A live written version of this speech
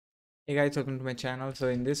Hey guys, welcome to my channel. So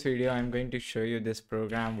in this video, I'm going to show you this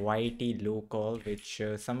program YT Local, which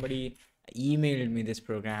somebody emailed me this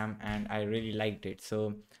program and I really liked it.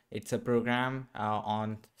 So it's a program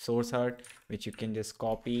on SourceArt, which you can just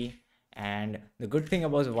copy. And the good thing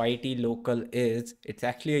about YT Local is it's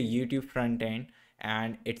actually a YouTube front end,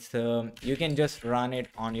 and it's you can just run it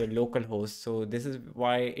on your local host. So this is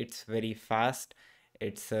why it's very fast.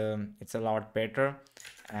 It's a lot better,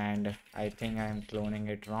 and I think I'm cloning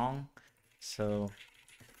it wrong. So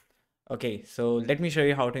okay, so let me show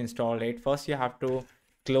you how to install it. First you have to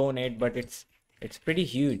clone it, but it's pretty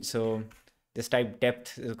huge. So just type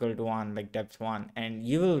depth is equal to 1, like depth 1, and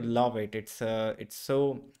you will love it. It's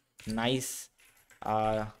so nice.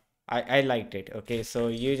 uh I liked it. Okay, so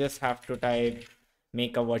you just have to type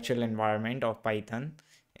make a virtual environment of Python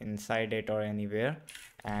inside it or anywhere,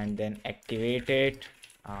 and then activate it.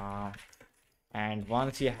 And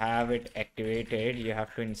once you have it activated, you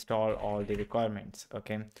have to install all the requirements.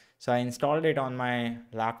 Okay, so I installed it on my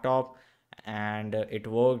laptop, and it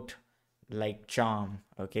worked like charm.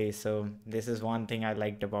 Okay, so this is one thing I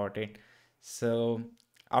liked about it. So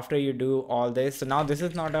after you do all this, so now this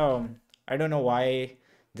is not a, I don't know why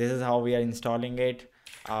this is how we are installing it,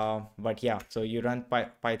 but yeah, so you run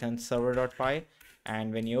python server.py,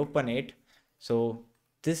 and when you open it, so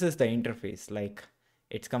this is the interface. Like,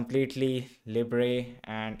 it's completely libre,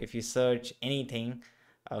 and if you search anything,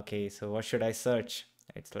 okay, so what should I search?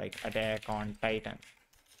 It's like attack on Titan.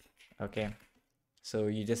 Okay, so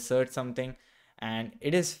you just search something, and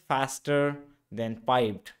it is faster than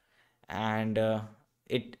piped. And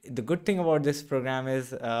the good thing about this program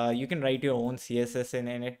is you can write your own css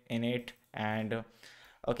in it. And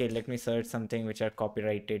okay, let me search something which are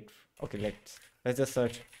copyrighted. Okay, let's just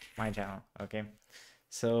search my channel. Okay,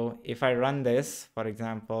 so if I run this, for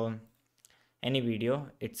example, any video,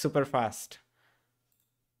 it's super fast.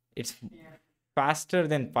 It's faster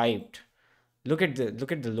than piped. Look at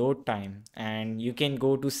the load time, and you can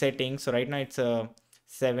go to settings. So right now it's a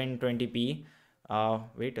 720p.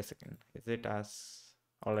 Wait a second, is it as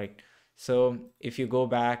all right? So if you go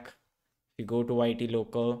back, if you go to YT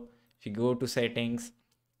local, if you go to settings,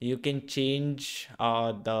 you can change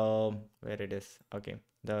the where it is. Okay,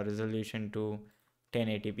 the resolution to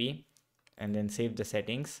 1080p, and then save the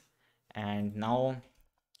settings. And now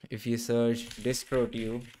if you search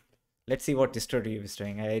DistroTube, let's see what DistroTube is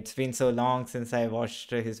doing. It's been so long since I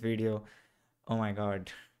watched his video. Oh my god,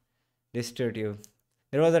 DistroTube.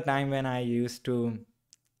 There was a time when I used to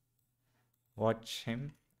watch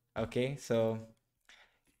him. Okay, so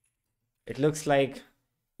it looks like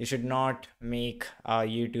you should not make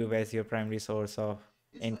YouTube as your primary source of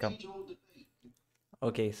income.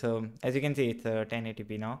 Okay, so as you can see, it's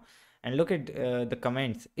 1080p now, and look at the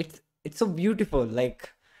comments. It's so beautiful.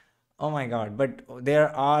 Like, oh my god, but there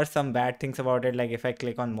are some bad things about it. Like, if I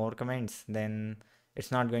click on more comments, then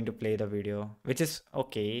it's not going to play the video, which is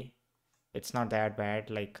okay. It's not that bad.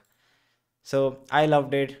 Like, so I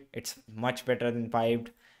loved it. It's much better than piped,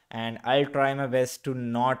 and I'll try my best to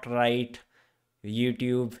not write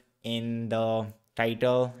YouTube in the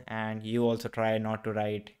title, and you also try not to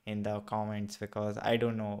write in the comments, because I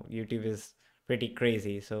don't know, YouTube is pretty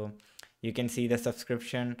crazy. So you can see the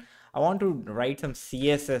subscription. I want to write some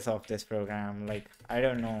CSS of this program. Like, I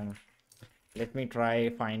don't know, let me try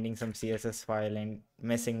finding some CSS file and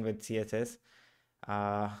messing with CSS.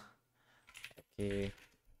 Okay,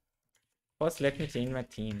 first let me change my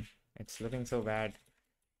theme. It's looking so bad.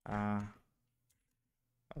 uh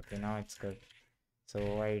okay, now it's good. So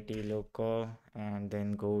YT local, and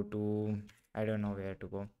then go to, I don't know where to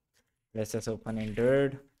go. Let's just open in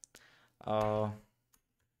Dirt. uh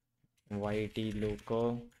YT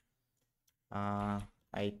local.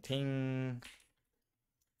 I think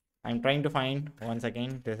I'm trying to find, once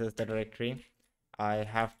again, this is the directory. I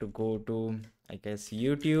have to go to, I guess,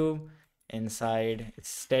 YouTube. Inside it's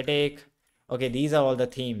static. Okay, these are all the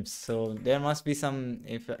themes. So there must be some,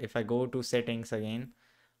 if I go to settings again,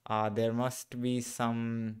 there must be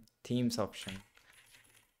some themes option.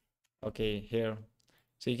 Okay, here,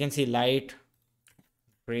 so you can see light,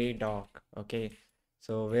 gray, dark. Okay,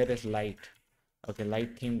 so where is light? Okay,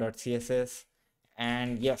 light theme.css.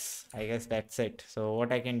 And yes, I guess that's it. So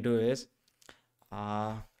what I can do is,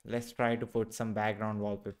 let's try to put some background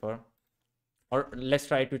wallpaper, or let's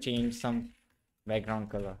try to change some background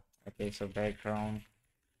color. Okay, so background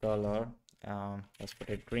color, let's put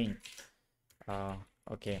it green. uh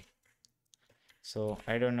okay, so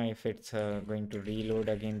I don't know if it's going to reload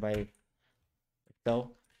again by so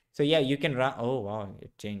yeah, you can run. Oh wow,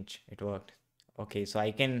 it changed, it worked. Okay, so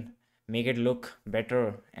I can make it look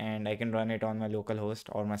better, and I can run it on my local host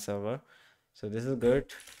or my server. So this is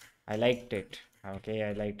good. I liked it. Okay,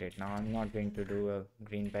 I liked it. Now I'm not going to do a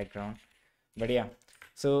green background, but yeah.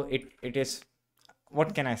 So it is,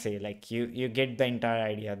 what can I say? Like you get the entire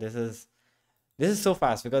idea. This is so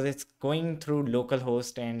fast because it's going through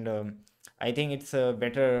localhost, and I think it's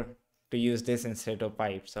better to use this instead of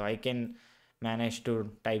pipe. So I can manage to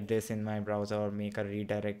type this in my browser or make a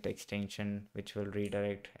redirect extension which will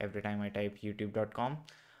redirect every time I type youtube.com.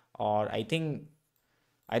 Or I think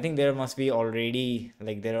there must be already,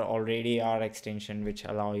 like there are already are extension which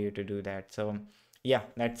allow you to do that. So yeah,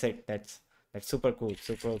 that's it. That's super cool,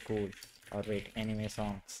 super cool. Or wait, anime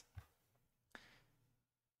songs.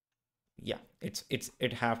 Yeah,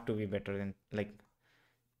 it have to be better than, like,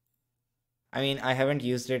 I mean, I haven't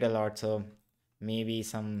used it a lot, so maybe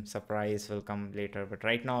some surprise will come later. But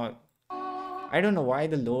right now, I don't know why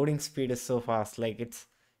the loading speed is so fast. Like it's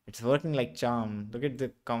working like charm. Look at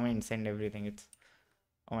the comments and everything. It's,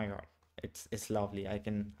 oh my God, it's lovely. I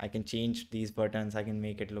can change these buttons. I can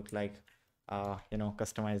make it look like,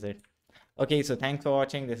 customize it. Okay, so thanks for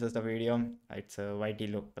watching. This is the video. It's a YT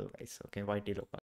local, guys. Okay, YT local.